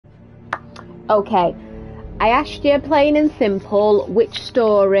Okay. I asked you plain and simple, which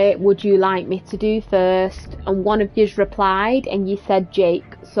story would you like me to do first? And one of yous replied and you said Jake,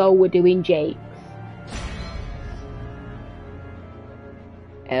 so we're doing Jake's.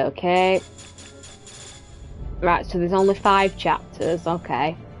 Okay. Right, so there's only 5 chapters,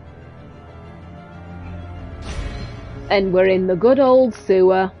 okay. And we're in the good old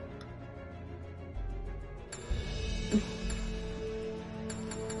sewer.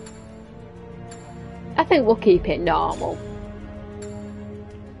 I think we'll keep it normal.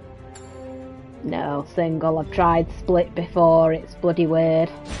 No, single. I've tried split before. It's bloody weird.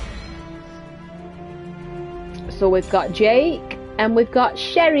 So we've got Jake and we've got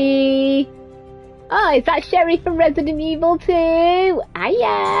Sherry. Oh, is that Sherry from Resident Evil 2?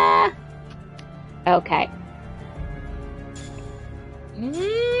 Hiya! Okay.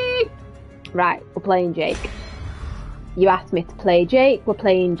 Right, we're playing Jake. You asked me to play Jake, we're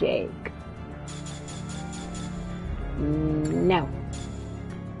playing Jake. No.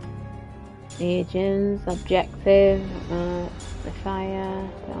 Agents, objective, the fire.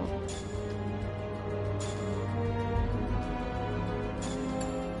 No.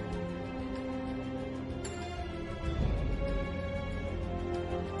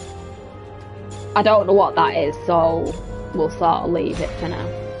 I don't know what that is, so we'll sort of leave it for now.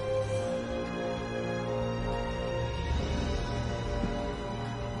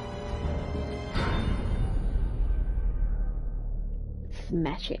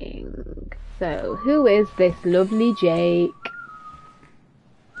 Smashing. So, who is this lovely Jake?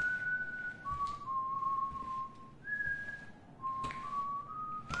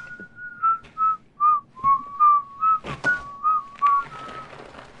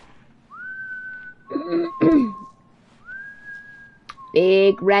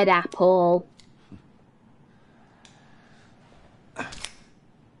 Big red apple.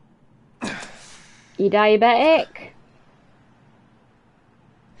 You diabetic?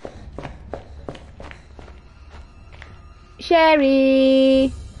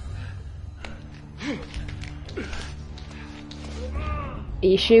 Sherry! Are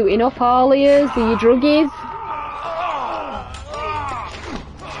you shooting up all ears? Are you druggies?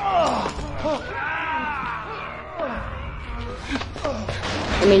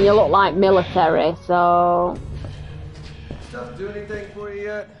 I mean, you look like military, so... Stuff do anything for you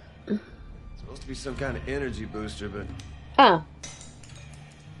yet? It's supposed to be some kind of energy booster, but... Oh.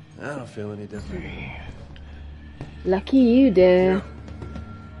 I don't feel any different. Lucky you do.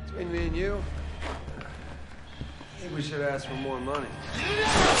 Between me and you, I think we should ask for more money.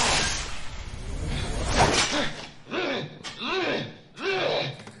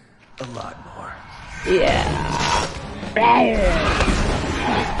 A lot more. Yeah.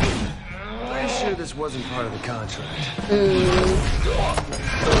 Pretty sure this wasn't part of the contract.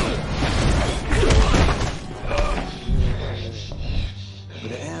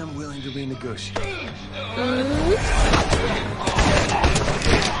 But I am willing to renegotiate.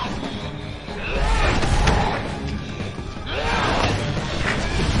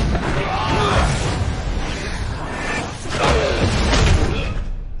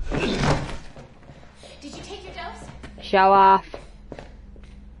 Did you take your dose? Show off.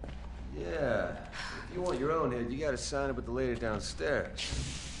 Yeah. If you want your own head, you gotta sign it with the lady downstairs.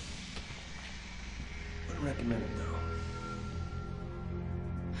 Wouldn't recommend it, though.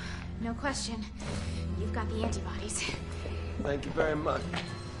 No question. You've got the antibodies. Thank you very much.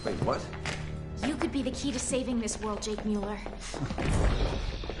 Wait, what? You could be the key to saving this world, Jake Mueller.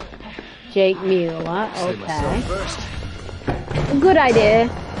 Jake Mueller, Save myself okay. first. Good idea.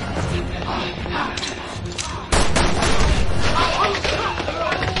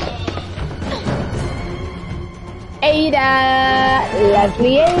 Ada!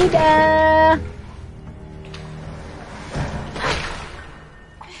 Lovely Ada!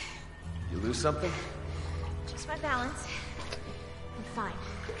 You lose something? Just my balance. I'm fine.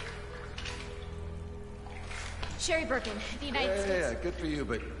 Sherry Birkin, the United States. Yeah, good for you,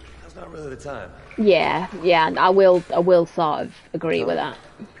 but that's not really the time. Yeah, I will sort of agree with that.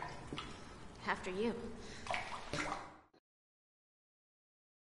 After you.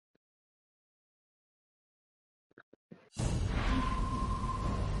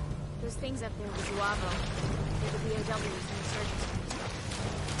 Those things up there were Zuavo. They're the BOWs and insurgents.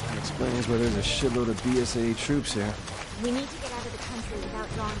 That explains why there's a shitload of BSA troops here. We need to get out of the country without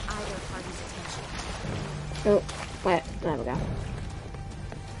drawing either party's attention. Oh, wait, there we go.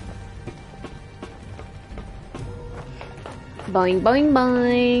 Boing, boing,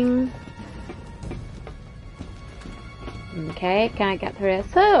 boing. Okay, can't get through it.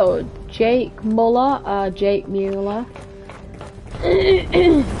 So, Jake Mueller.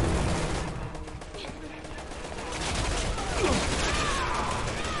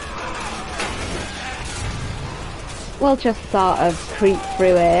 We'll just sort of creep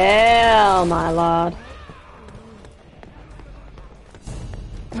through it. Oh my lord.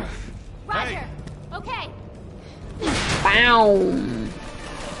 Roger. Okay. Boom.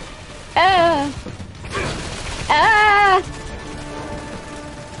 Ah.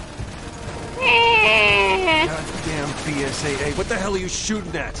 Goddamn BSAA. What the hell are you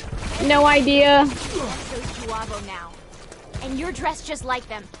shooting at? No idea. That's those Juavo now. And you're dressed just like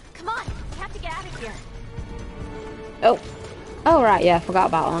them. Come on, we have to get out of here. Oh. Oh, right, yeah, I forgot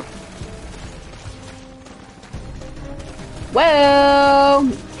about that.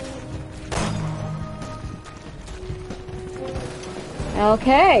 Whoa!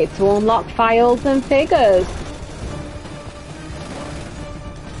 Okay, to unlock files and figures.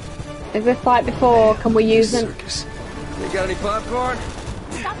 Is this like before? Can we use them? Circus. You got any popcorn?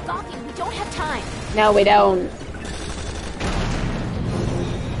 Stop gawking, we don't have time. No, we don't.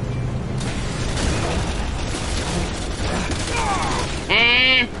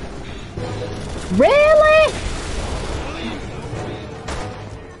 Really?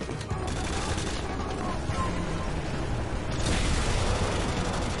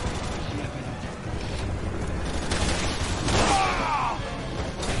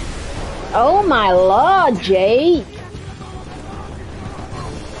 Oh my lord, Jake.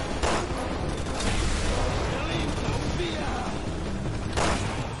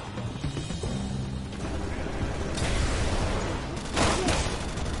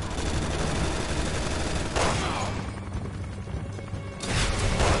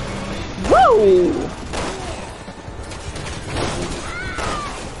 Woo!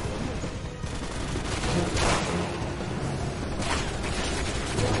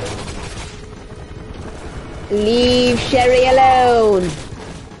 Leave Sherry alone.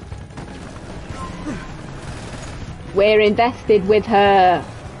 We're invested with her.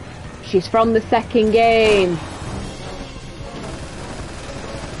 She's from the second game.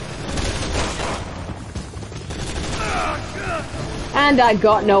 And I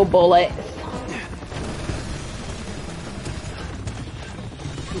got no bullets.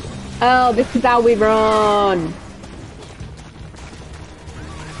 Oh, this is how we run.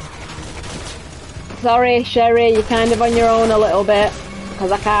 Sorry, Sherry, you're kind of on your own a little bit,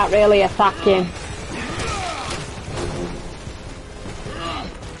 because I can't really attack him.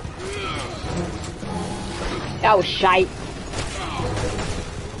 Oh, shite.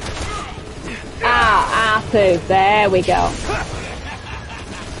 Ah, R2, there we go.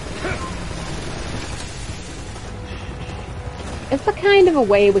 Is there kind of a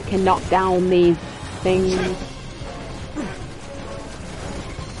way we can knock down these things?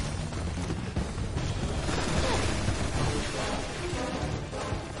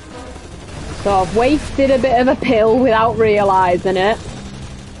 So I've wasted a bit of a pill without realising it.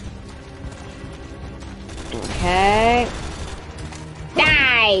 Okay.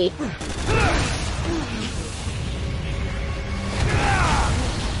 Die!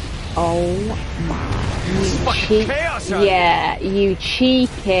 Oh my. You yeah, you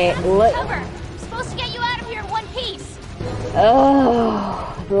cheeky little... Cover! I'm supposed to get you out of here in one piece!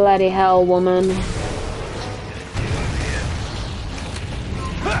 Oh, bloody hell, woman.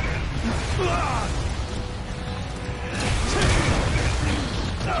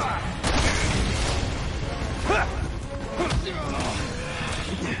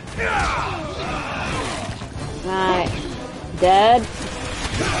 Right. Dead.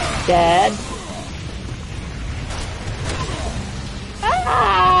 Dead.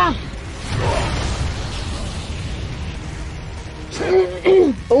 Ah!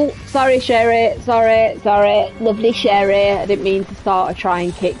 Oh, sorry, Sherry. Sorry. Lovely Sherry. I didn't mean to sort of try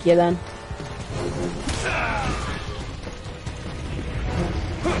and kick you then.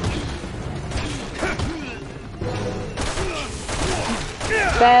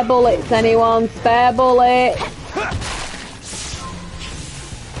 Spare bullets, anyone? Spare bullets.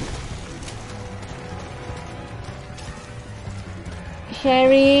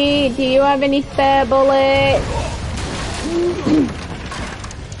 Sherry, do you have any spare bullets?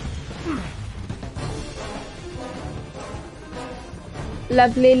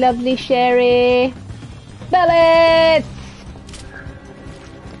 Lovely, lovely Sherry. Bullets!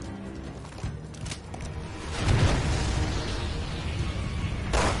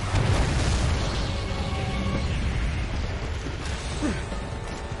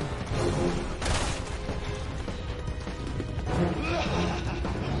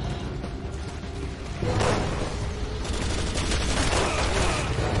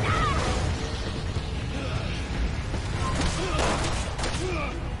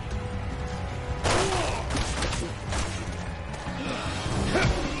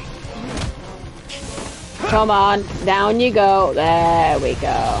 Come on, down you go. There we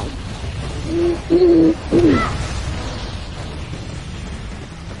go.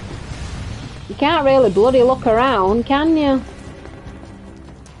 You can't really bloody look around, can you?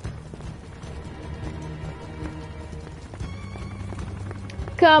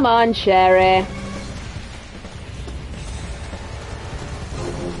 Come on, Sherry.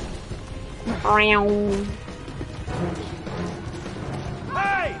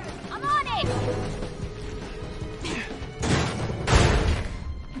 Hey! I'm on it!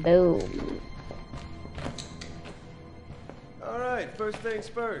 Boom. Alright, first things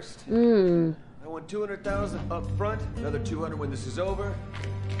first. I want 200,000 up front, another 200 when this is over.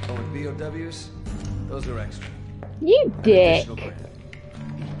 Oh, and BOWs, those are extra. You dick. Additional grand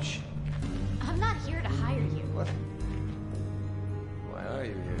each. I'm not here to hire you. What? Why are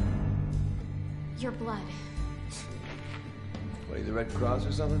you here? Your blood. What, are you the Red Cross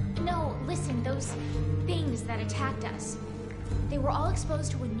or something? No, listen, those things that attacked us. They were all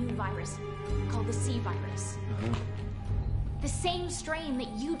exposed to a new virus called the C virus. The same strain that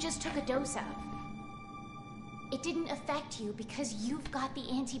you just took a dose of. It didn't affect you because you've got the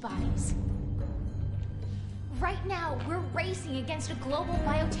antibodies. Right now, we're racing against a global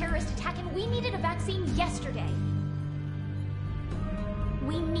bioterrorist attack, and we needed a vaccine yesterday.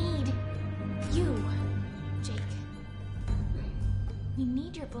 We need you, Jake. We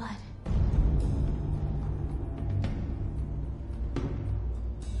need your blood.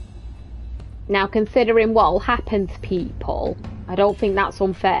 Now, considering what will happen to people, I don't think that's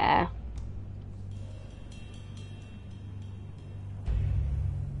unfair.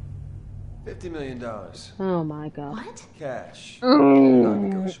 $50 million. Oh my god. What? Cash.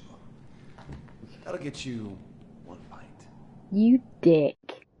 Non-negotiable. That'll get you one pint. You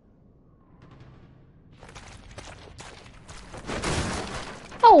dick.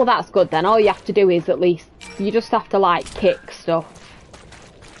 Oh, well, that's good then. All you have to do is at least, you just have to like kick stuff.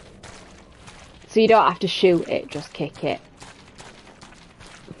 So you don't have to shoot it, just kick it.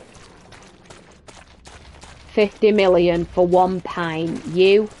 50 million for one pint,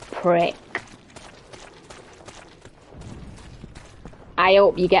 you prick. I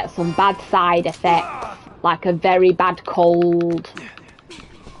hope you get some bad side effects, like a very bad cold.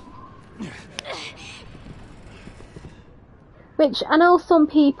 Which, I know some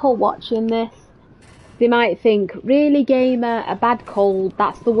people watching this, they might think, really gamer, a bad cold,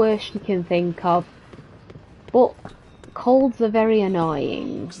 that's the worst you can think of. But colds are very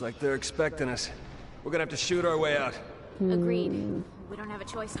annoying. Looks like they're expecting us. We're gonna have to shoot our way out. Agreed. We don't have a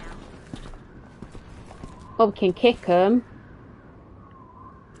choice now. Well, we can kick them.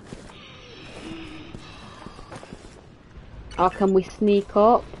 Or can we sneak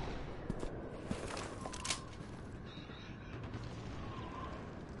up?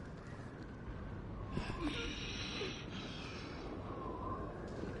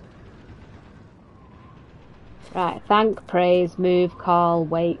 Right, thank, praise, move, call,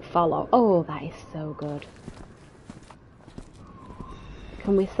 wait, follow. Oh, that is so good.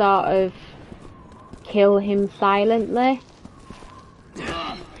 Can we sort of kill him silently?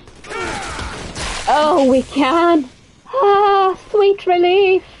 Oh, we can! Ah, sweet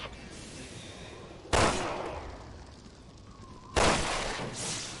relief!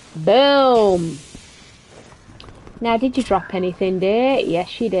 Boom! Now, did you drop anything, dear?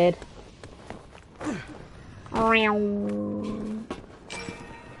 Yes, you did.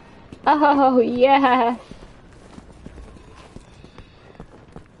 Oh, yes!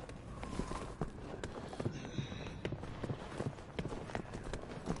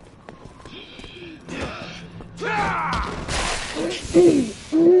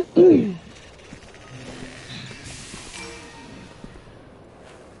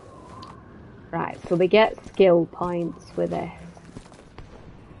 Right, so we get skill points with this.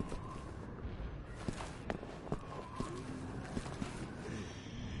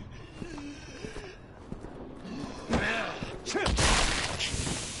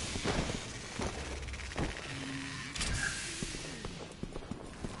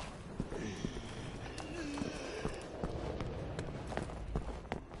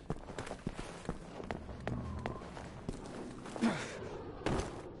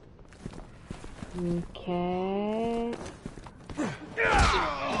 Okay.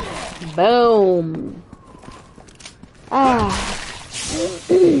 Boom. Ah.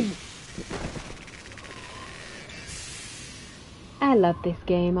 I love this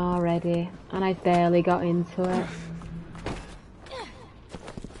game already, and I barely got into it.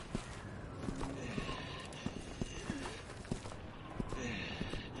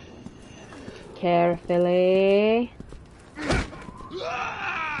 Carefully.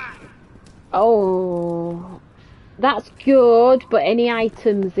 Oh, that's good, but any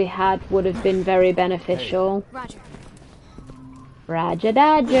items they had would have been very beneficial. Roger. Roger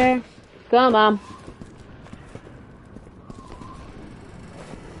Dodger. Come on.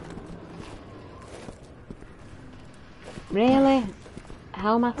 Really?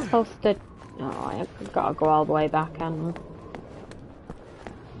 How am I supposed to... Oh, I've got to go all the way back, haven't I?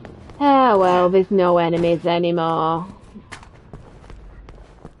 Ah, well, there's no enemies anymore.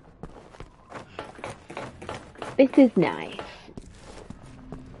 This is nice.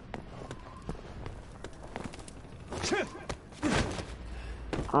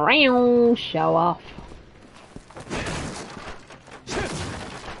 Show off.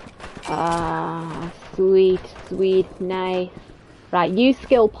 Ah, sweet, sweet, nice. Right, use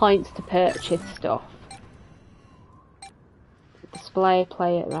skill points to purchase stuff. Display,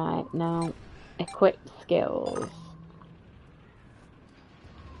 play it right. Now, equip skills.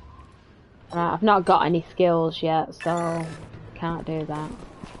 Right, I've not got any skills yet, so can't do that.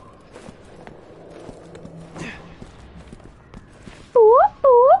 Oop,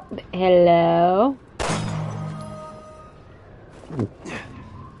 oop. Hello.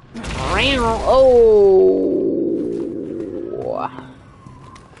 Oh.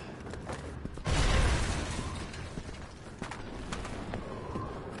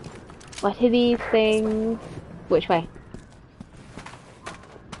 What are these things? Which way?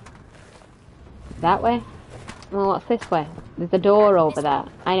 That way? Well, what's this way? There's a door over there.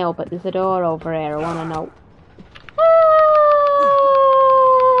 I know, but there's a door over here. I want to know.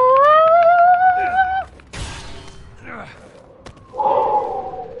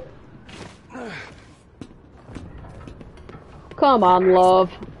 Come on,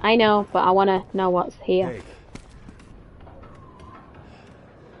 love. I know, but I want to know what's here.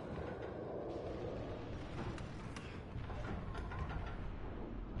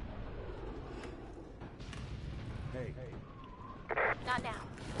 Hey. Not now.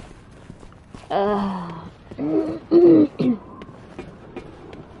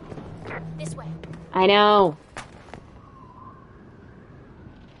 This way. I know.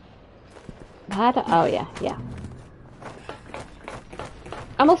 Oh yeah, yeah.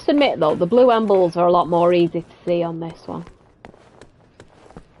 I must admit though, the blue emblems are a lot more easy to see on this one.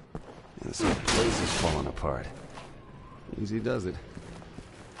 This whole place is falling apart. Easy does it.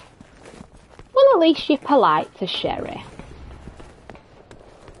 Well, at least you're polite to Sherry.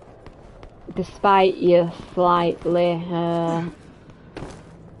 Despite your slightly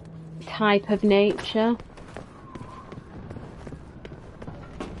type of nature.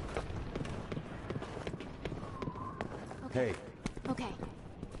 Hey. Okay.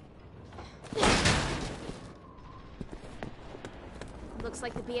 Looks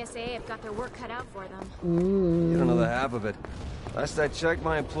like the BSAA have got their work cut out for them. You don't know the half of it. Last I checked,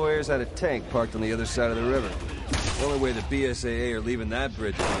 my employers had a tank parked on the other side of the river. The only way the BSAA are leaving that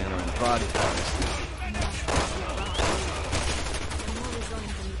bridge again are in body parts.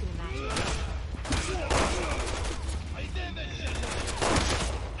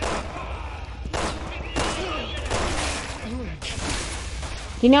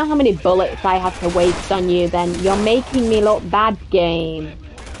 Do you know how many bullets I have to waste on you then? You're making me look bad, game.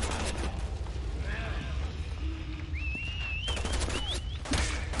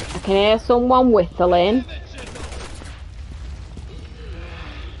 I can hear someone whistling.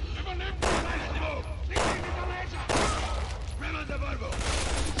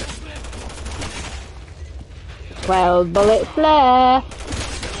 "12 bullets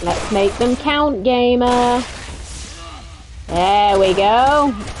left. Let's make them count, gamer." There we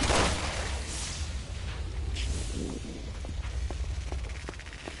go.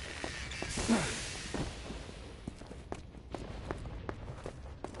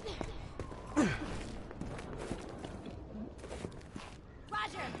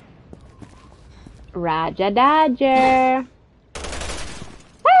 Roger Dodger.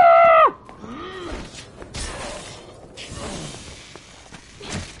 Ah!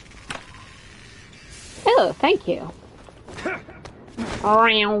 Oh, thank you. Ah!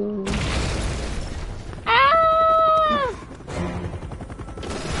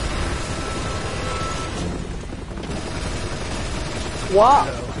 What?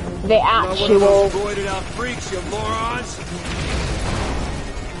 The actual... Roided out freaks, you morons!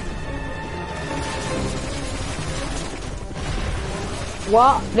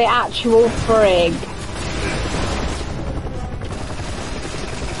 What the actual frig?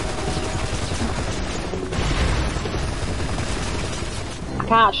 I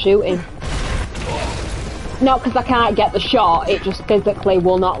can't shoot him. Not because I can't get the shot, it just physically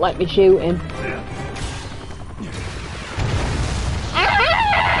will not let me shoot him.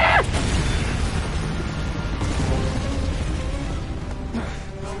 Ah!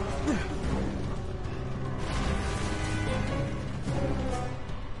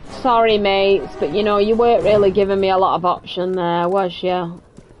 sorry, mates, but you know, you weren't really giving me a lot of option there, was you?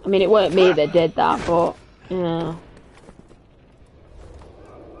 I mean, it weren't me that did that, but, yeah.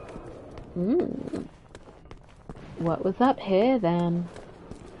 What was up here, then?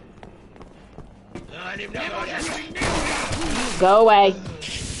 Go away.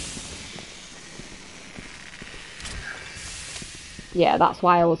 Yeah, that's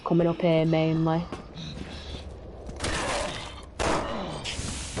why I was coming up here, mainly.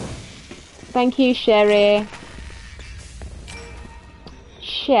 Thank you, Sherry.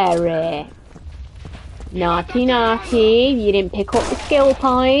 Sherry. Naughty, naughty. You didn't pick up the skill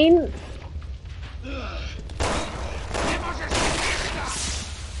points.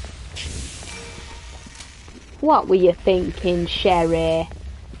 What were you thinking, Sherry?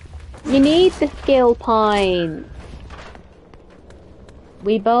 You need the skill points.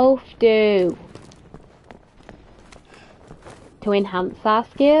 We both do. To enhance our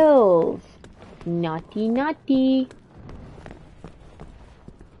skills. Naughty, naughty.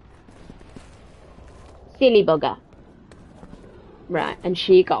 Silly bugger. Right, and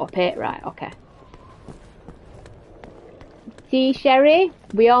she got up it. Right, okay. See, Sherry?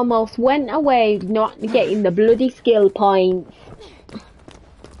 We almost went away not getting the bloody skill points.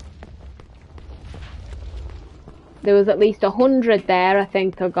 There was at least 100 there, I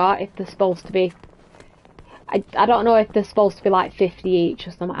think I got, if they're supposed to be... I don't know if they're supposed to be like 50 each,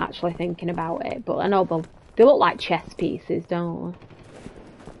 or something, actually thinking about it, but I know they look like chess pieces, don't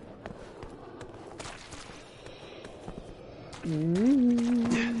they?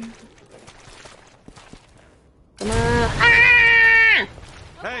 Come on. Ah!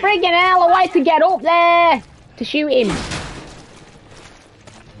 Hey. Friggin' hell, a way to get up there! To shoot him.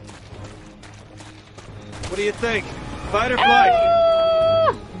 What do you think? Fight or flight?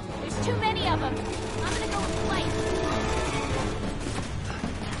 Ah! There's too many of them. I'm gonna go with flight.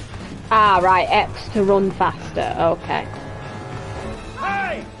 Ah, right, X to run faster, okay.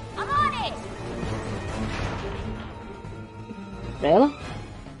 Hey! I'm on it! Really?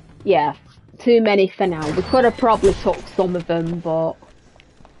 Yeah, too many for now. We could have probably took some of them, but...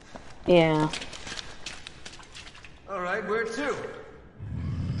 Yeah. Alright, where to?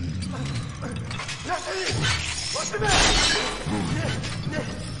 What's the matter?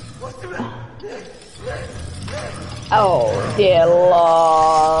 What's the matter? Oh, dear Lord.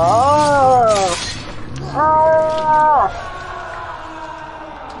 Oh.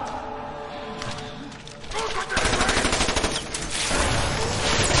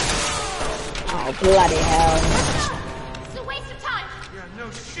 Oh, bloody hell. It's a waste of time. Yeah,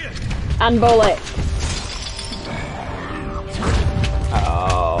 no shit. And bullets.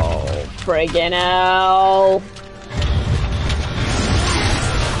 Oh, friggin' hell.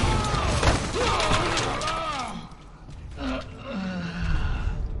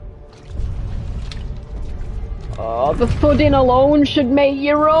 Oh, the thudding alone should make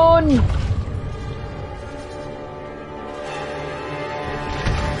you run.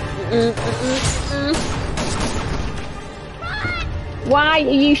 Why are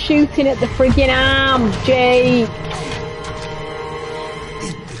you shooting at the friggin' arm, Jake?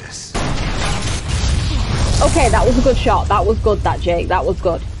 Eat this. Okay, that was a good shot. That was good, that Jake. That was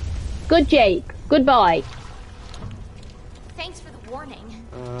good. Good, Jake. Good boy. Thanks for the warning.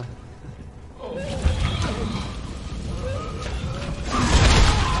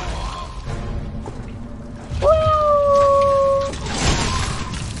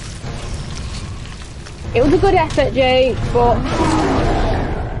 It was a good effort, Jake, but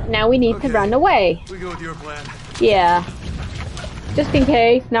now we need to run away. We go with your plan. Yeah. Just in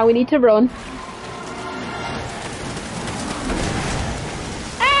case, now we need to run.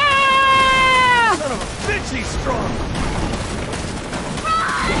 Ah! Son of a bitch, he's strong.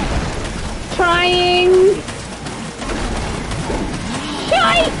 Trying.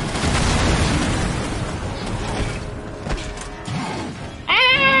 Shite!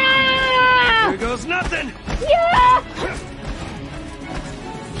 Here goes nothing! Yeah!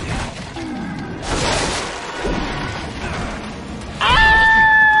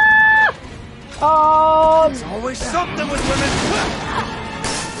 Ah! Oh! There's always something with women!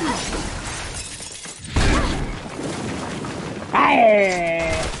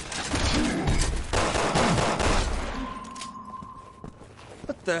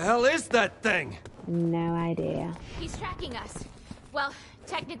 What the hell is that thing? No idea. He's tracking us. Well,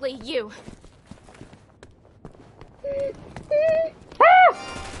 technically you.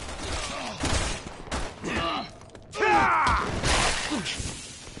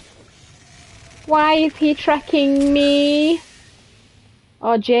 Why is he tracking me?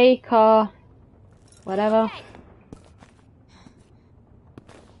 Or Jake or whatever. Hey.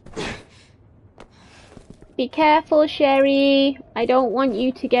 Be careful, Sherry. I don't want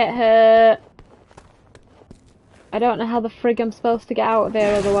you to get hurt. I don't know how the frig I'm supposed to get out of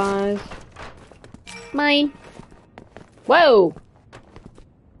here otherwise. Mine. Whoa!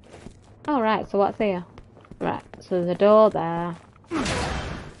 Alright, so what's here? Right, so there's a door there.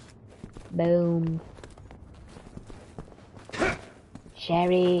 Boom.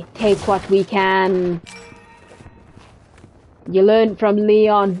 Sherry, take what we can. You learned from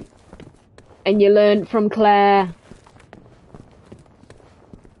Leon. And you learned from Claire.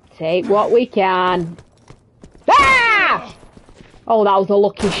 Take what we can. Ah! Oh, that was a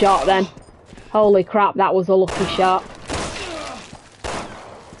lucky shot then. Holy crap, that was a lucky shot.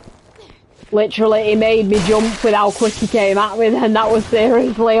 Literally, he made me jump with how quick he came at me then. That was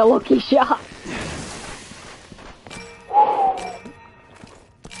seriously a lucky shot.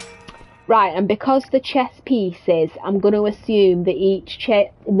 Right, and because the chess pieces, I'm going to assume that each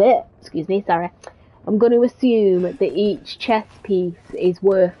I'm going to assume that each chess piece is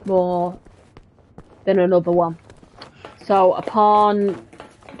worth more than another one. So upon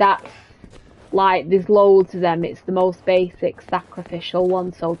that, like, there's loads of them, it's the most basic sacrificial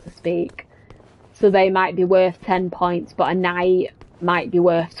one, so to speak. So they might be worth 10 points, but a knight might be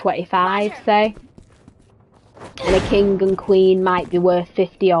worth 25, say. And a king and queen might be worth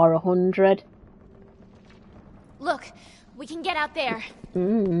 50 or 100. Look, we can get out there.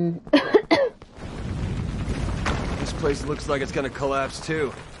 This place looks like it's gonna collapse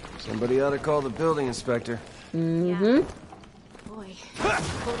too. Somebody ought to call the building inspector. Yeah. Boy,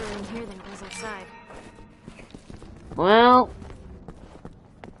 it's colder in here than it was outside. Well.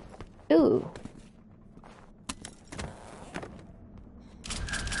 Ooh.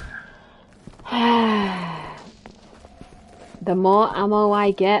 The more ammo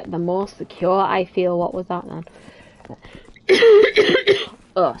I get, the more secure I feel. What was that then?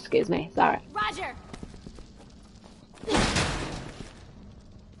 Oh, excuse me. Sorry. Roger.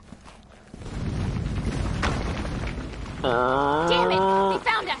 Damn it! They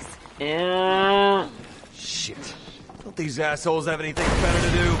found us. Yeah. Shit. Don't these assholes have anything better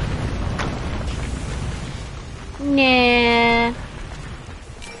to do? Nah.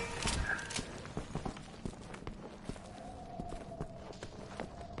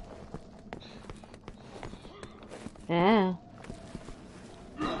 Yeah.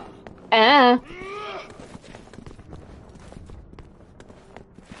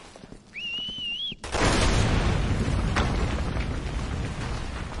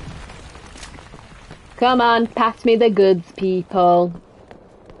 Come on, pass me the goods, people.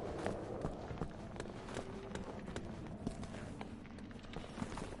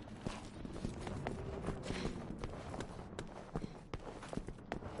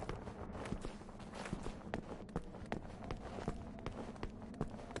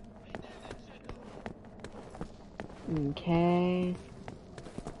 Okay.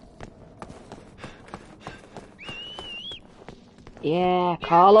 Yeah,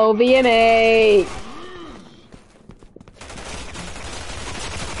 call over your mate.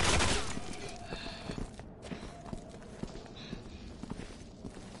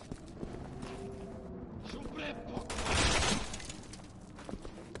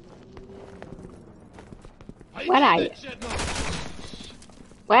 Where are you?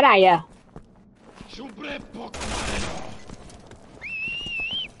 Where are you?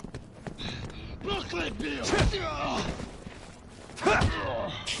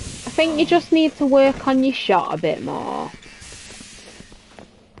 I think you just need to work on your shot a bit more.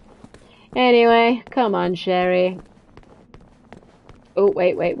 Anyway, come on, Sherry. Oh,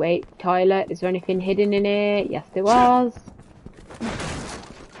 wait. Toilet. Is there anything hidden in it? Yes, there was.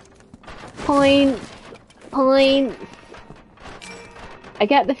 Points. I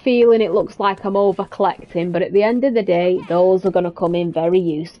get the feeling it looks like I'm over collecting, but at the end of the day, those are going to come in very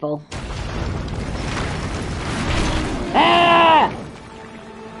useful. Ah!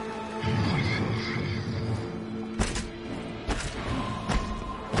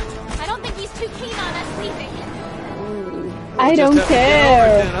 I don't think he's too keen on us leaving. I don't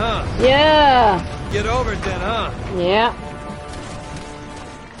care. Get over it then, huh? Yeah. Get over it then, huh? Yeah.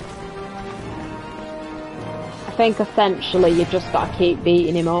 I think essentially you just got to keep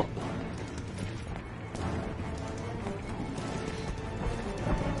beating him up.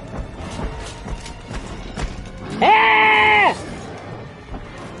 Ah!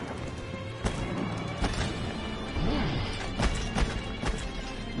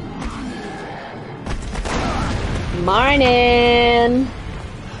 Morning.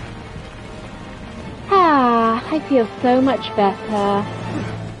 I feel so much better.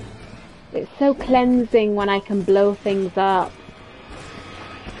 It's so cleansing when I can blow things up.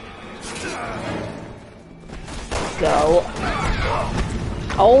 go.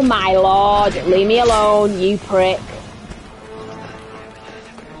 Oh my lord, leave me alone, you prick.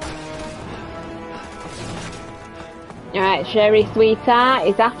 Alright, Sherry sweetheart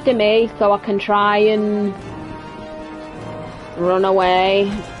is after me, so I can try and run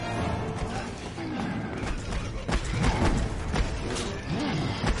away.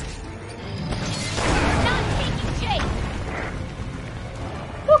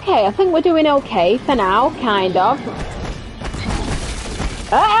 Okay, I think we're doing okay for now, kind of.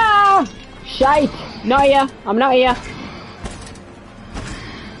 Ah! Shite! Not here. I'm not here.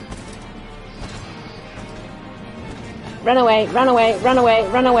 Run away, run away, run away,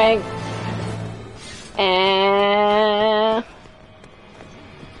 run away.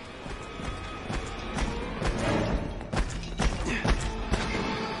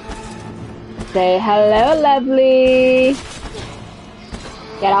 Say hello, lovely.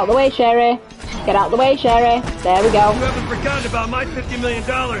 Get out the way, Sherry. Get out the way, Sherry. There we go. You haven't forgotten about my $50 million.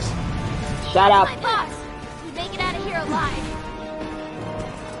 Shut up. My boss! We make it out of here alive.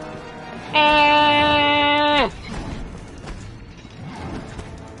 Ay.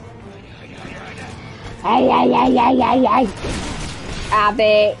 Have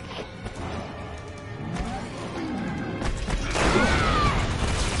it.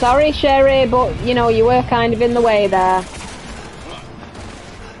 Sorry, Sherry, but, you know, you were kind of in the way there.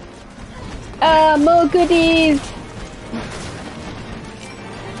 More goodies!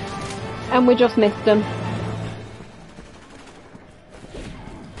 And we just missed them.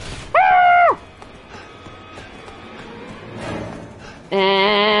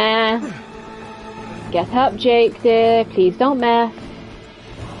 Ah! Get up, Jake, dear. Please don't mess.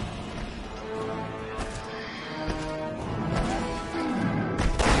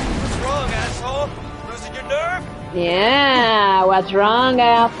 What's wrong, asshole? Losing your nerve? Yeah, what's wrong,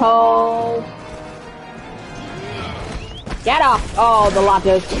 asshole? Get off! Oh, the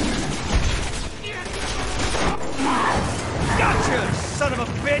ladders. Gotcha, son of a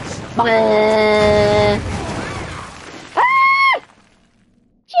bitch! Ah!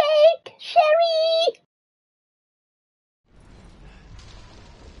 Jake! Sherry!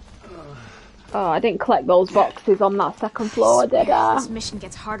 Oh, I didn't collect those boxes on that second floor, did I? This mission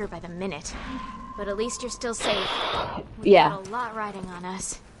gets harder by the minute. But at least you're still safe. We Yeah. got a lot riding on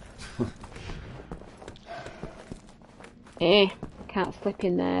us. Can't slip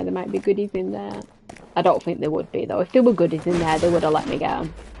in there. There might be goodies in there. I don't think there would be, though. If there were goodies in there, they would have let me get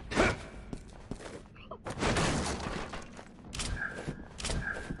them.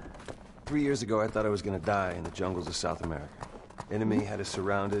 3 years ago, I thought I was gonna die in the jungles of South America. Enemy had us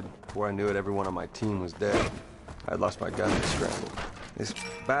surrounded. Before I knew it, everyone on my team was dead. I'd lost my gun and scrambled. This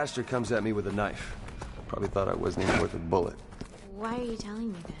bastard comes at me with a knife. Probably thought I wasn't even worth a bullet. Why are you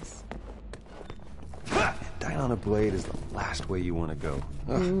telling me this? Dying on a blade is the last way you want to go.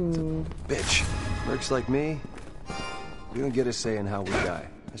 Ugh, it's a bitch. Mercs like me, we don't get a say in how we die.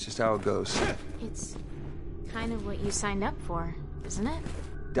 That's just how it goes. It's kind of what you signed up for, isn't it?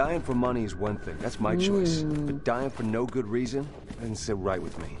 Dying for money is one thing. That's my choice. But dying for no good reason doesn't sit right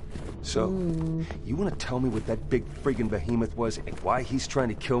with me. So, you want to tell me what that big friggin' behemoth was and why he's trying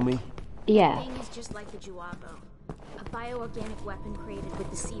to kill me? Yeah. The thing is just like the Juabo, a bioorganic weapon created with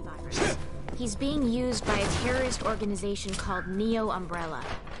the C virus. He's being used by a terrorist organization called Neo Umbrella.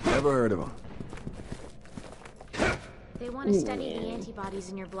 Never heard of him. They want to study the antibodies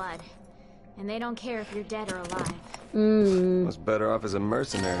in your blood, and they don't care if you're dead or alive. Was better off as a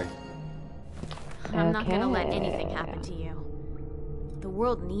mercenary. I'm not gonna let anything happen to you. The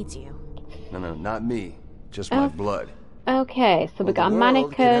world needs you. No, not me. Just my blood. Okay, so we Well, got a the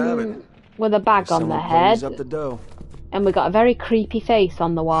world can have mannequin it. with a bag on the Someone ponies head, up the dough. and we got a very creepy face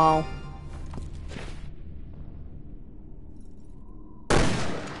on the wall.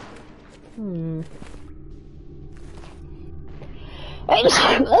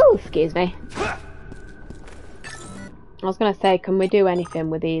 Oh, excuse me. I was gonna say, can we do anything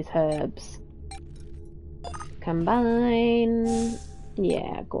with these herbs? Combine.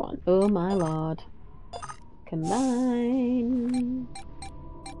 Yeah, go on. Oh my lord. Combine.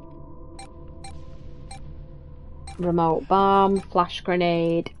 Remote bomb, flash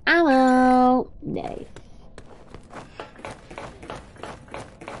grenade, ammo. Nice.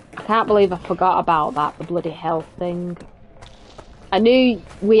 I can't believe I forgot about that, the bloody health thing. I knew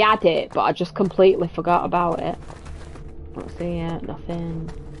we had it, but I just completely forgot about it. Let's see yet, nothing.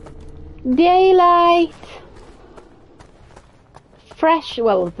 Daylight! Fresh,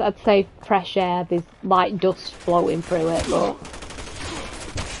 well, I'd say fresh air. There's light dust floating through it, but...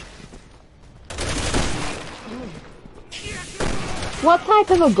 What type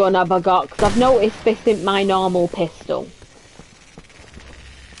of a gun have I got? Because I've noticed this isn't my normal pistol.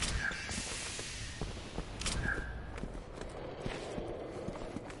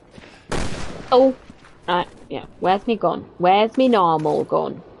 Oh, right, yeah. Where's me gun? Where's me normal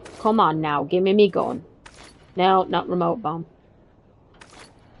gun? Come on now, give me gun. No, not remote bomb.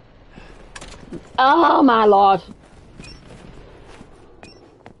 Oh my lord.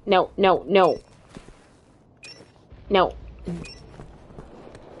 No, no, no. No.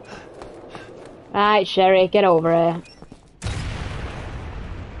 Right, Sherry, get over here.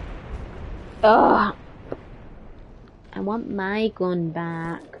 Ugh. I want my gun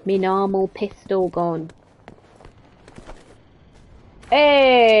back. Me normal pistol gun.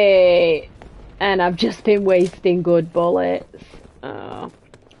 Hey! And I've just been wasting good bullets. Oh.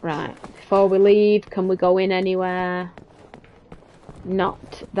 Right. Before we leave, can we go in anywhere?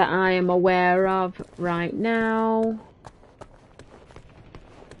 Not that I am aware of right now.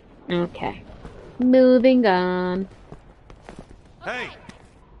 Okay. Moving on. Hey!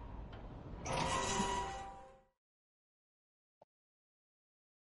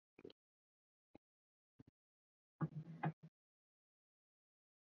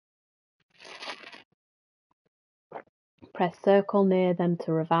 Press circle near them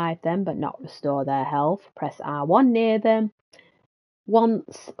to revive them but not restore their health. Press R1 near them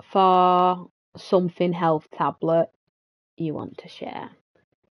once for something health tablet you want to share.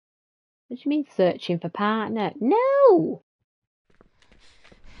 What do you mean searching for partner? No!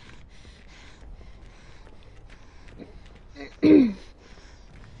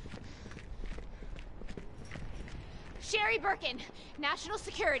 Sherry Birkin, National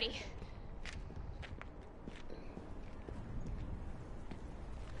Security.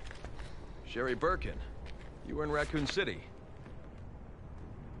 Sherry Birkin, you were in Raccoon City.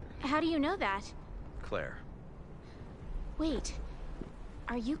 How do you know that? Claire. Wait,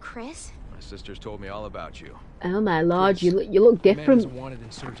 are you Chris? My sisters told me all about you. Oh my lord, you look different. Man is a wanted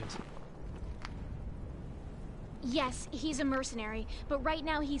insurgent. Yes, he's a mercenary, but right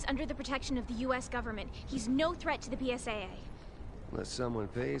now he's under the protection of the US government. He's no threat to the PSAA. Unless someone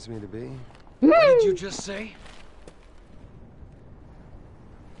pays me to be. What did you just say?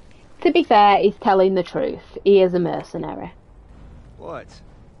 To be fair, he's telling the truth. He is a mercenary. What?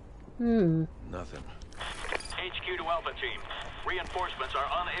 Nothing. HQ to Alpha Team. Reinforcements are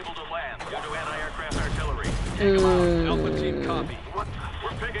unable to land due to anti-aircraft artillery. Take them out. Alpha Team copy.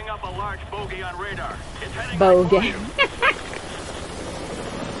 We're picking up a large bogey on radar. It's heading Bogey. right for you.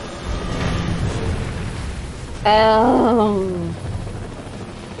 Oh.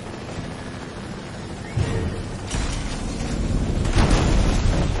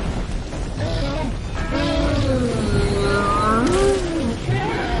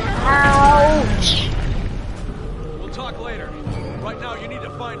 Ouch. We'll talk later. Right now, you need to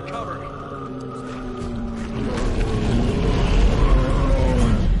find cover.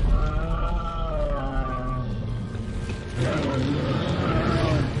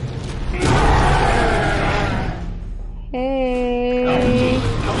 Hey.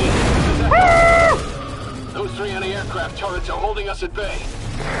 Those three anti-aircraft turrets are holding us at bay.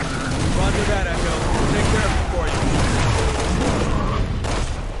 Roger that, Echo. Take care of it for you.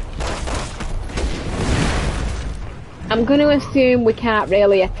 I'm going to assume we can't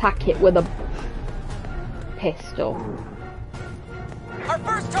really attack it with a pistol. Our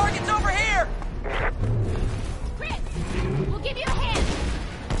first target's over here! Chris, we'll give you a hand.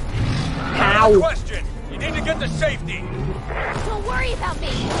 How? Question! You need to get to safety! Don't worry about me.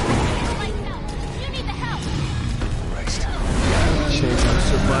 Handle myself. You need the help. Christ. Chains on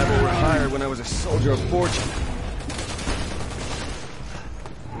survival were hired when I was a soldier of fortune.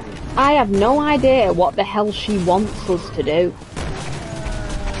 I have no idea what the hell she wants us to do.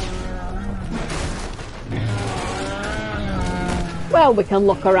 Well, we can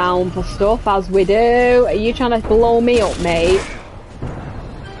look around for stuff as we do. Are you trying to blow me up, mate?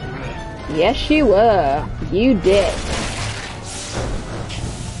 Yes, you were. You did.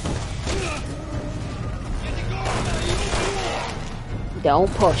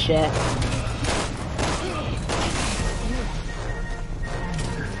 Don't push it.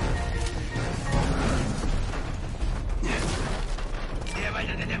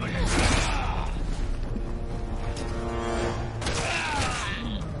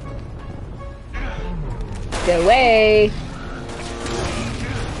 Get away.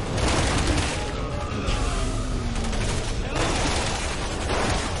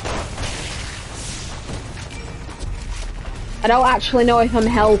 I don't actually know if I'm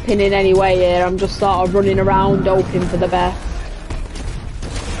helping in any way here. I'm just sort of running around hoping for the best.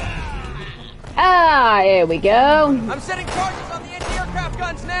 Ah, here we go. I'm setting charges on the NDR anti-aircraft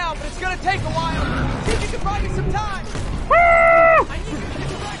guns now, but it's gonna take a while. See if you can buy me some time. I need you to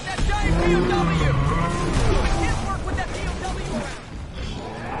distract that giant POW. We can't work with that POW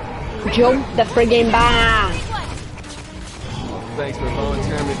around. Jump the friggin' bar. Thanks for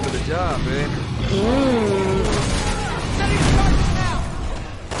volunteering me for the job, babe. Setting the targets now.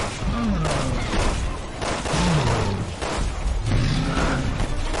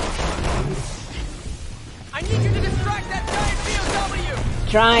 I need you to distract that giant POW.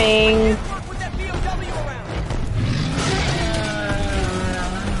 Trying. Can't work with that POW around.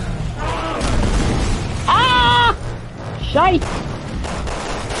 Ah! Shite!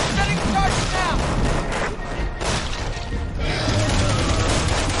 Setting the targets now.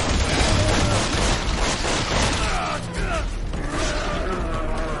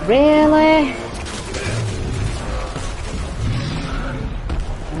 Really?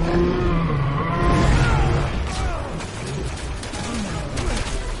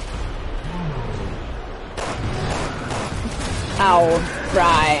 Oh,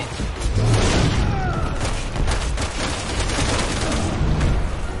 right.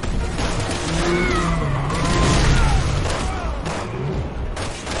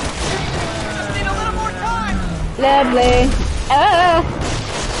 Just need a little more time. Lovely.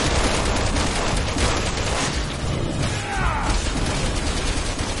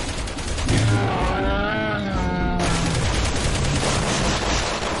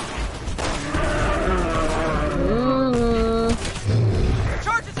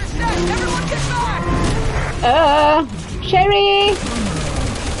 Charges are set. Everyone get back. Sherry!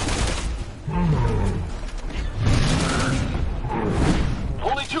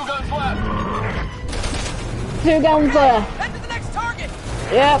 Only 2 guns left. 2 guns left. Head to the next target.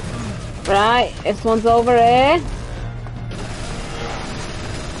 Yep. Right, this one's over here.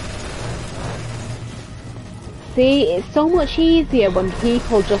 See, it's so much easier when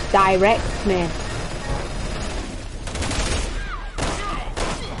people just direct me.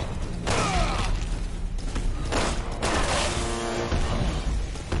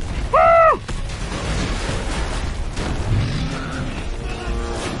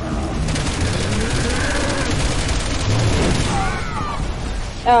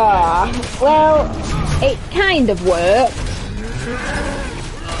 Well, it kind of worked.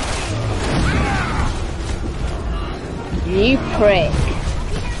 You prick.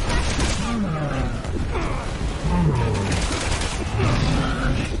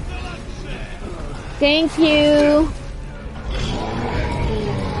 Thank you.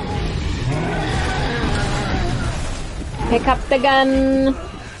 Pick up the gun.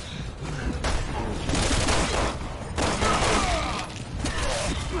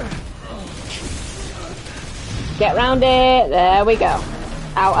 Get round it. There we go.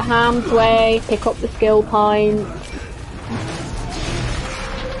 Out of harm's way. Pick up the skill points.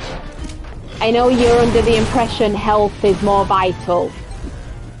 I know you're under the impression health is more vital.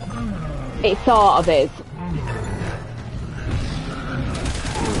 It sort of is.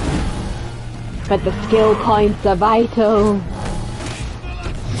 But the skill points are vital.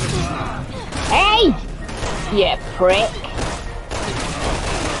 Hey! You prick.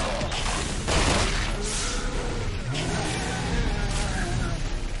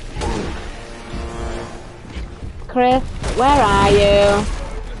 Chris, where are you?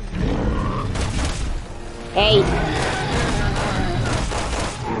 Hey.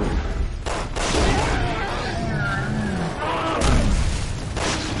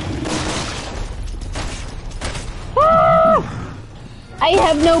 Ah! I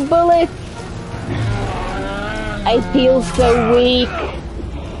have no bullets. I feel so weak.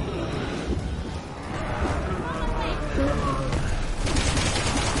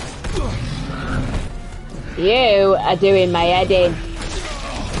 You are doing my head in.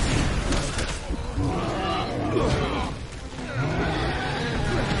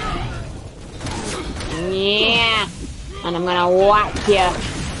 Yeah, and I'm gonna whack you.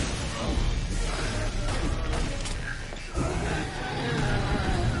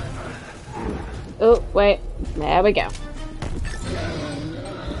 Oh, wait, there we go.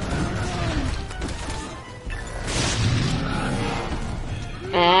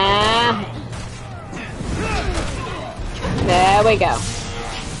 There we go. I'm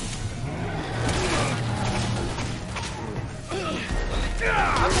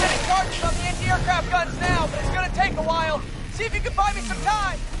setting charges on the anti-aircraft guns now, but it's gonna take a while. See if you can buy me some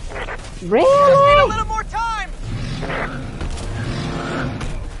time. Just need a Really? little more time.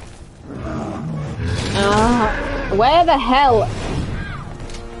 Where the hell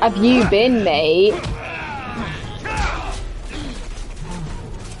have you been, mate?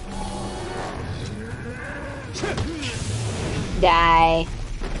 Die.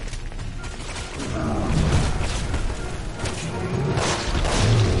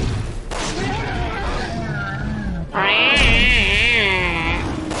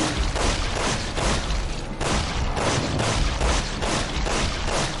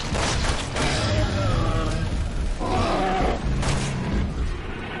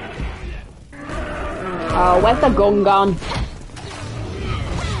 Oh, where's the gun gone?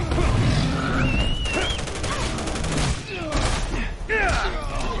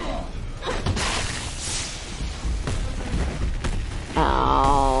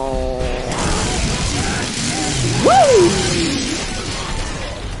 Oh. Woo!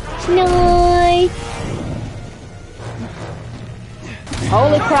 Nice!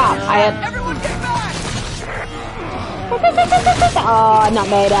 Holy crap, I had... Everyone get back! Oh, I'm not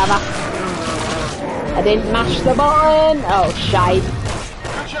made ever. I didn't mash the button. Oh, shite.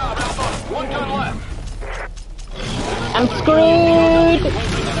 Good job, Alpha. One gun left. I'm screwed.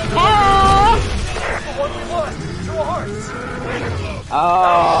 Ah! What we want? Two hearts.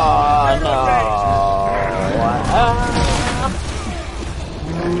 Oh, no.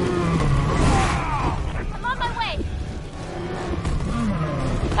 I'm on my way.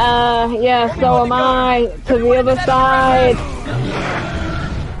 Yeah, so am I. To the other side.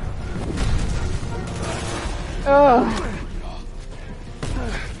 Oh.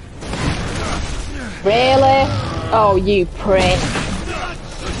 Really? Oh, you prick.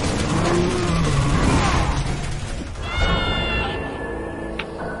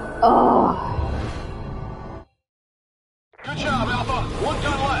 Oh. Good job, Alpha. One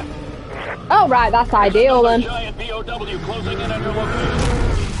gun left. Oh, right, that's ideal then. Giant BOW closing in on your location.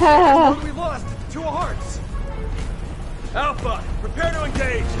 What we lost? Two hearts. Alpha, prepare to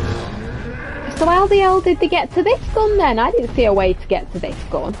engage. So how the hell did they get to this gun then? I didn't see a way to get to this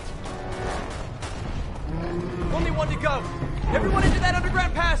gun. Only one to go. Everyone into that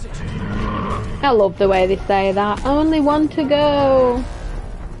underground passage. I love the way they say that. Only one to go.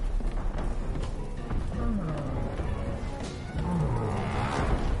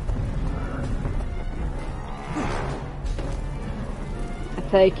 I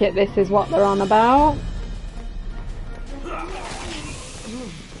take it this is what they're on about.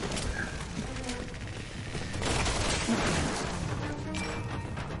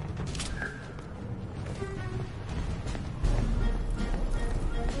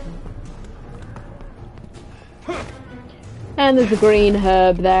 And there's a green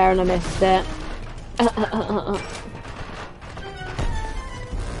herb there and I missed it.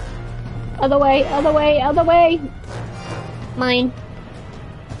 Other way, other way, other way! Mine.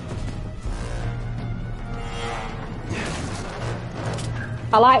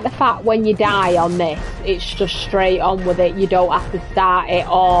 I like the fact when you die on this, it's just straight on with it. You don't have to start it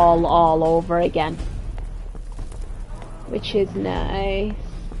all over again. Which is nice.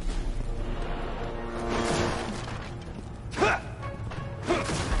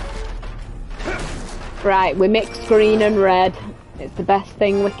 Right, we mix green and red. It's the best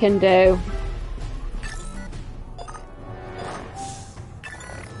thing we can do.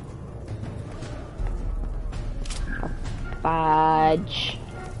 Fudge.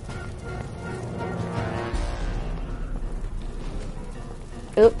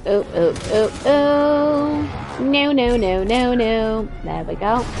 Oop, oop, oop, oop, oop. No, no, no, no, no. There we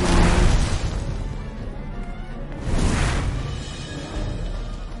go.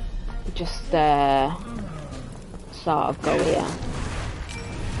 Just, sort of go here.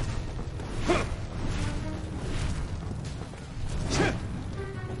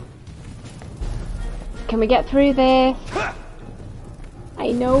 Can we get through this?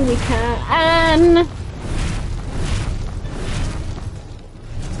 I know we can.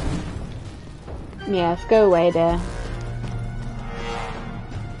 Yes, go away there.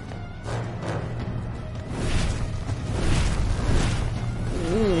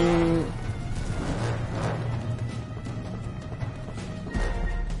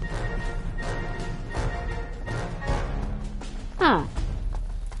 Ah.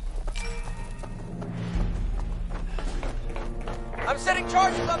 I'm setting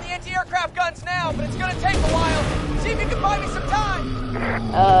charges on the anti-aircraft guns now, but it's gonna take a while. See if you can buy me some time.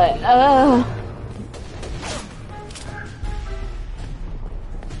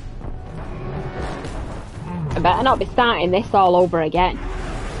 I better not be starting this all over again.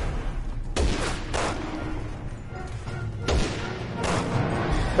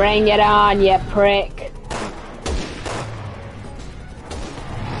 Bring it on, you prick.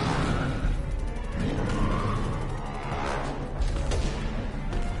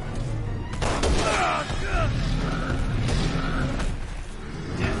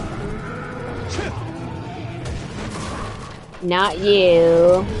 Not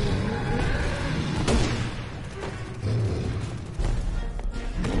you.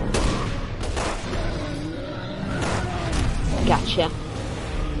 Gotcha.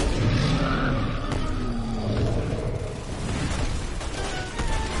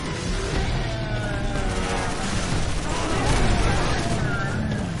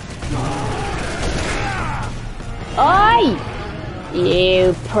 Oi!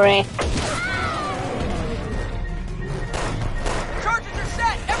 You prick. Charges are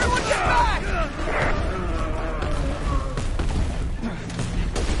set! Everyone get back!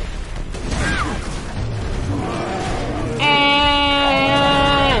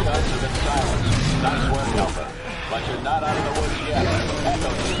 Nice work, Alpha. But you're not out of the woods yet. Echo,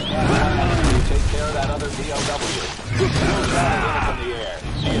 you take care of that other DLW. We'll try to hit it from the air.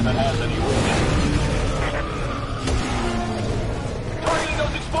 See if it has any wings. Targeting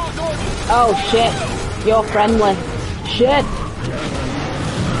those exposed organs. Oh shit. You're friendly. Shit.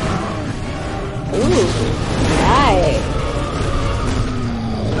 Ooh. Nice.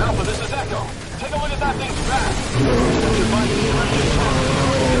 Alpha, this is Echo. Take a look at that thing's back. You find the emergency tank.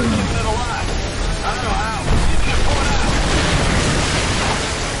 You're keeping it alive. I don't know how. See if you can pull it out.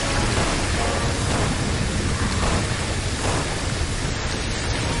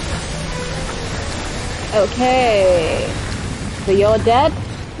 Okay. So you're dead?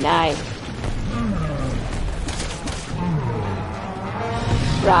 Nice.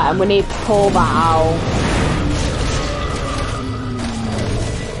 Right, and we need to pull that out.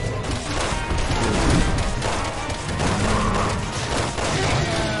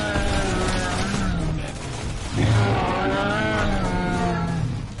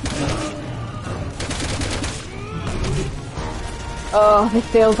 Oh, this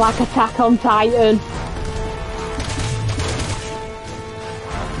feels like Attack on Titan.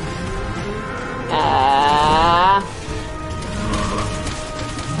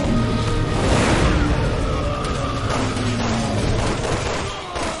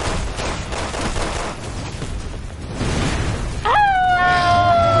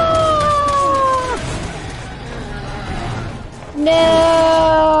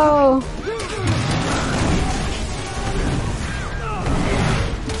 No!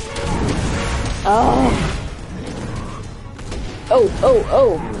 Oh! Oh, oh,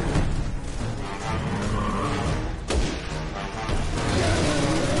 oh!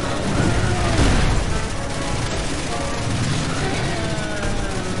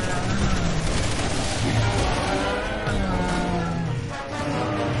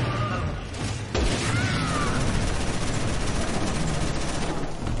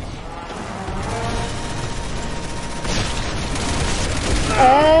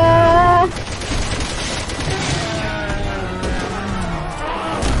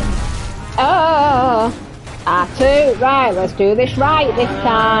 R2, right, let's do this right this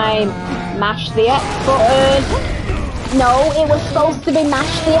time. Mash the X button. No, it was supposed to be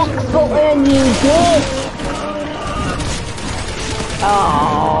mash the X button, you dick.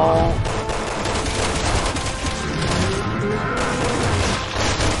 Oh.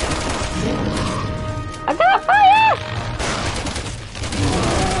 I got fire!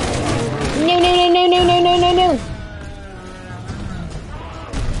 No, no, no, no, no, no, no, no, no.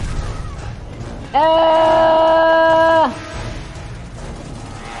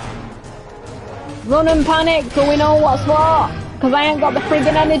 Run and panic so we know what's what, because I ain't got the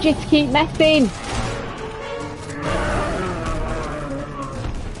friggin' energy to keep messing.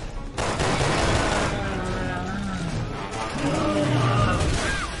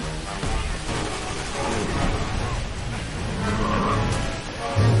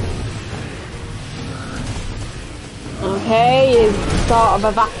 Okay, is sort of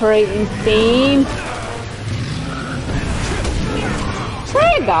evaporating steam.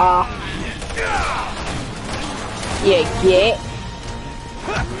 Trigger! You get.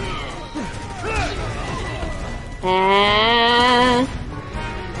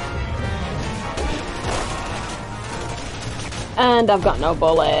 And I've got no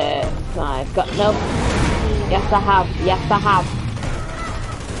bullets. I've got no... Yes, I have. Yes, I have.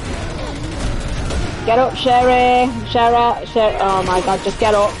 Get up, Sherry. Sherry. Oh my god, just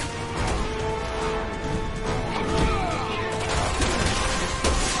get up.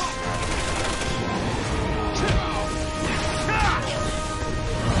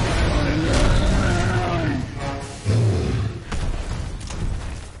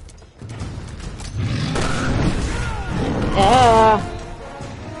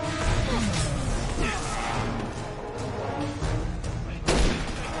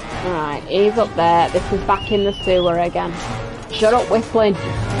 Alright, he's up there. This is back in the sewer again. Shut up, whistling.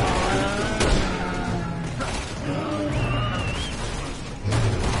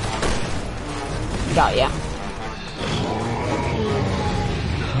 Got ya.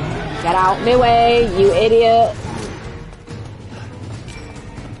 Get out my way, you idiot.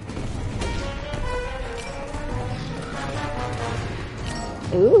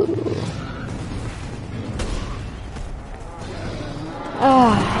 Ooh.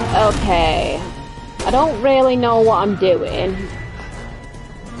 Okay. I don't really know what I'm doing.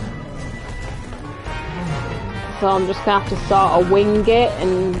 So I'm just gonna have to sort of wing it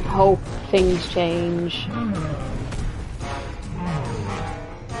and hope things change.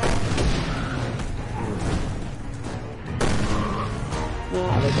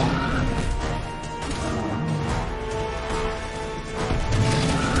 There we go.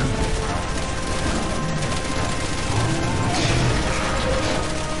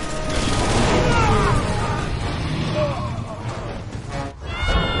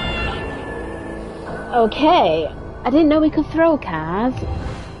 Okay, I didn't know we could throw cars.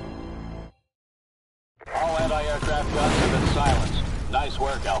 All anti-aircraft guns have been silenced. Nice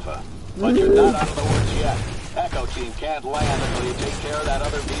work, Alpha. But you're not out of the woods yet. Echo Team can't land until you take care of that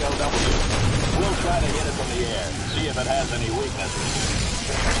other BOW. We'll try to hit it from the air, see if it has any weaknesses.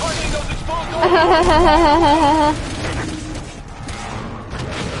 Targeting those exposed doors!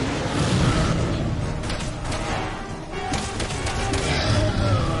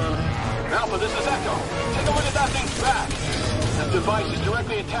 Alpha, this is Echo. Take a look at that thing's back. This device is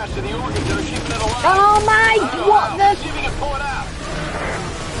directly attached to the organs that are keeping it alive. Oh my, what the? See if you can pull it out.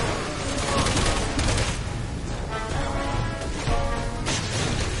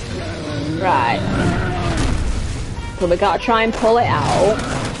 Right. So we gotta try and pull it out.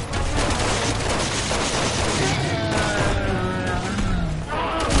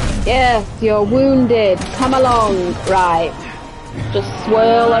 Yes, you're wounded. Come along. Right. Just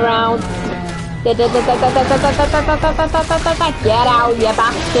swirl around. Get out, you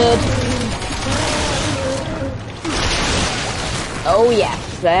bastard. Oh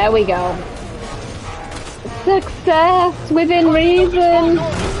yes, there we go. Success within reason.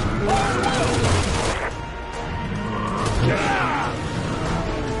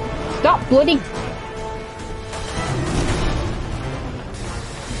 Stop bloody.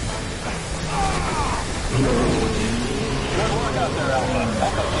 Good work out there, Alpha.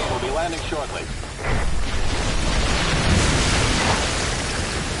 Echo Team will be landing shortly.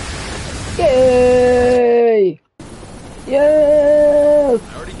 Yay! Yes!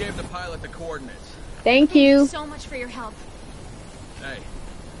 I already gave the pilot the coordinates. Thank Thank you. you so much for your help. Hey.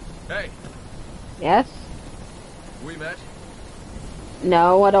 Hey. Yes? We met?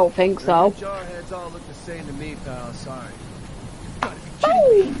 No, I don't think so. Jarheads all look the same to me, pal. Sorry. Gotta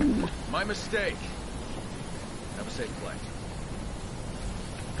be kidding me. My mistake. Have a safe flight.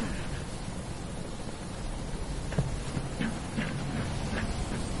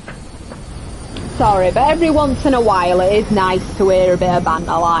 Sorry, but every once in a while it is nice to hear a bit of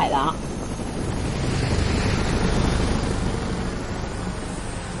banter like that.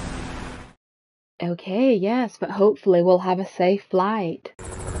 Okay, yes, but hopefully we'll have a safe flight.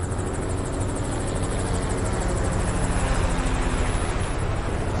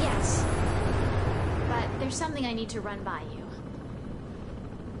 Yes. But there's something I need to run by you.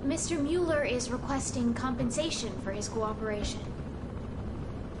 Mr. Mueller is requesting compensation for his cooperation.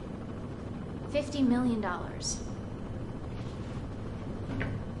 $50 million.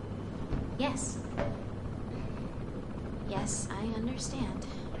 Yes. Yes, I understand.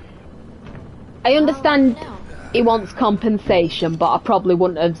 I understand Oh, no. he wants compensation, but I probably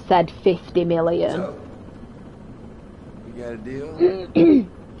wouldn't have said 50 million So, you got a deal?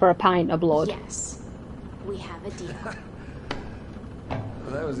 for a pint of blood. Yes. We have a deal.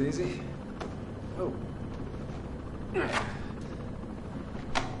 Well, that was easy. Oh.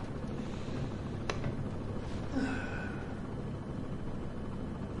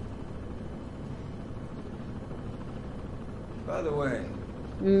 By the way,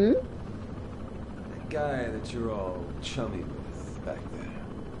 Hmm? that guy that you're all chummy with back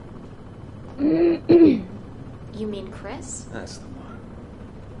there, You mean Chris? that's the one.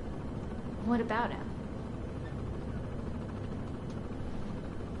 What about him?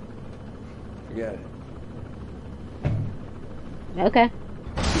 Forget it. Okay.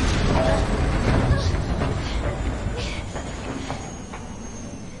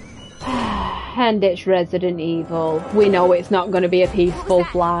 And it's Resident Evil. We know it's not going to be a peaceful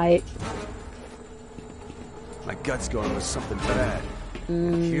flight. My gut's going with something bad.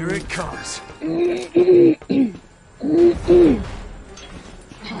 Here it comes.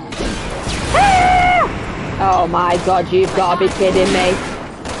 Oh my god, you've got to be kidding me.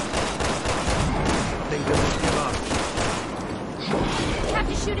 Think they'll give up. have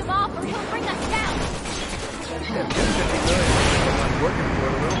to shoot him off or he'll bring us down. Yeah, get 50 million. I'm working for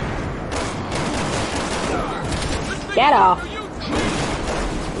it a little. Get off.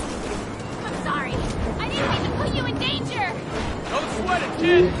 I'm sorry. I didn't mean to put you in danger. Don't sweat it,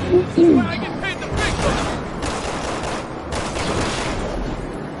 kid. This is where I get paid the big bucks.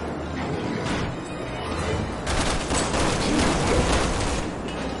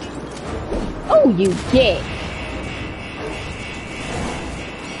 Oh, you dick.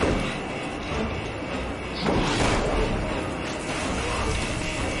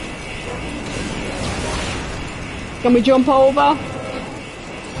 Can we jump over?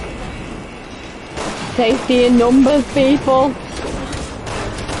 Safety in numbers, people.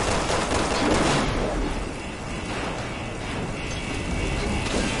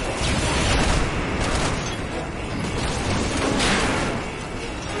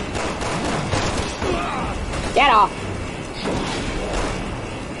 Get off.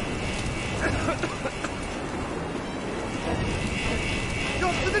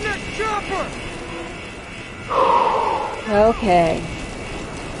 Jump to the next chopper. Okay.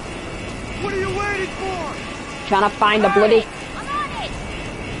 What are you waiting for? Trying to find a bloody... I'm on it.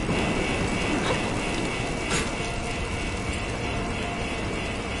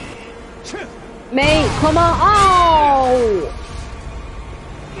 Mate, come on. Oh!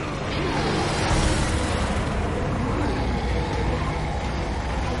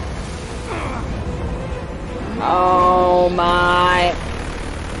 Oh my.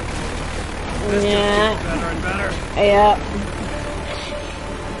 Yeah. Better and better. Yep.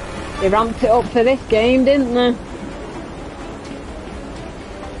 They ramped it up for this game, didn't they?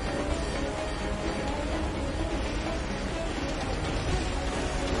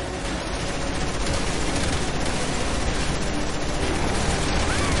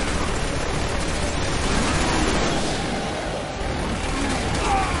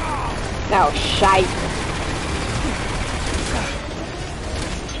 Oh, shite.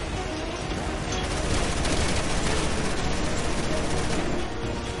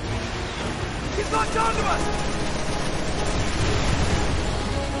 He's locked onto us.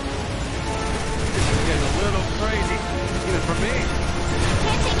 This is getting a little crazy, even for me.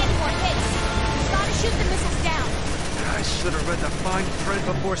 Can't take any more hits. Gotta shoot the missiles down. I should have read the fine print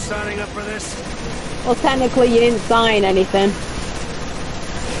before signing up for this. Well, technically you didn't sign anything.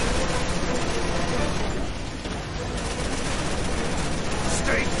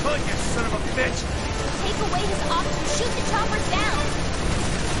 Stay put, you son of a bitch! Take away his ops and shoot the choppers down.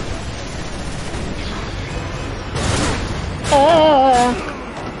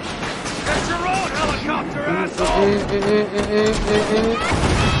 Get your own helicopter, asshole!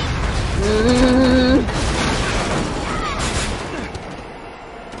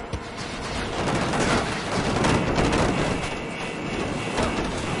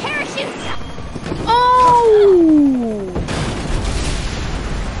 Parachutes! Oh!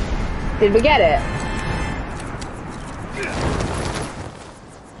 Did we get it?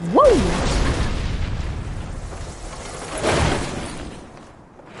 Woo!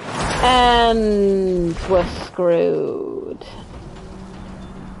 And we're screwed.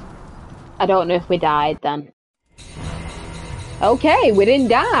 I don't know if we died then. Okay, we didn't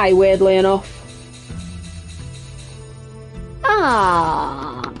die, weirdly enough.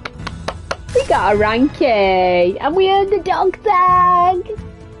 Ah, we got a ranking, and we earned the dog tag.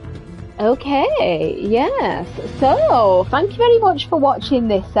 Okay, yes. So, thank you very much for watching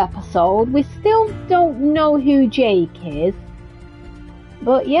this episode. We still don't know who Jake is.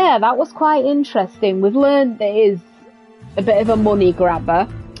 But yeah, that was quite interesting. We've learned that he's a bit of a money grabber.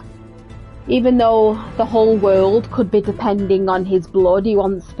 Even though the whole world could be depending on his blood, he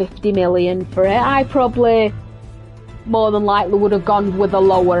wants 50 million for it. I probably more than likely would have gone with a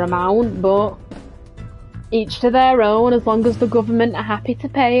lower amount, but each to their own, as long as the government are happy to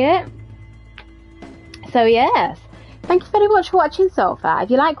pay it. So yes, thank you very much for watching so far. If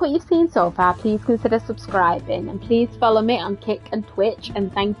you like what you've seen so far, please consider subscribing, and please follow me on Kick and Twitch,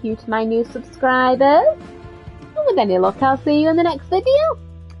 and thank you to my new subscribers. And with any luck, I'll see you in the next video.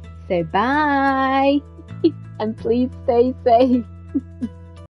 So bye, and please stay safe.